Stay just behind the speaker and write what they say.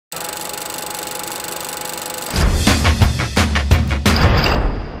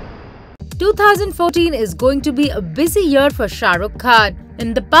2014 is going to be a busy year for Shah Rukh Khan.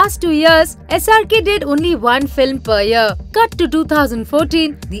 In the past 2 years, SRK did only one film per year. Cut to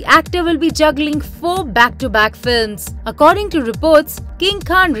 2014, the actor will be juggling 4 back-to-back films. According to reports, King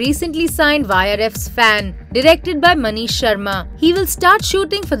Khan recently signed YRF's Fan, directed by Manish Sharma. He will start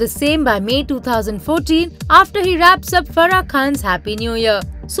shooting for the same by May 2014 after he wraps up Farah Khan's Happy New Year.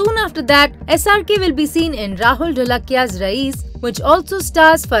 Soon after that, SRK will be seen in Rahul Dholakia's Rais, which also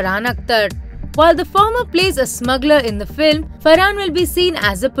stars Farhan Akhtar. While the former plays a smuggler in the film, Farhan will be seen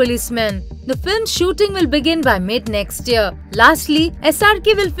as a policeman. The film's shooting will begin by mid-next year. Lastly,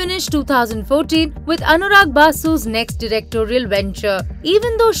 SRK will finish 2014 with Anurag Basu's next directorial venture.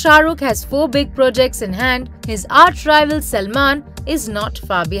 Even though Shah Rukh has 4 big projects in hand, his arch rival Salman is not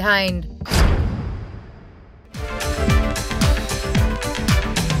far behind.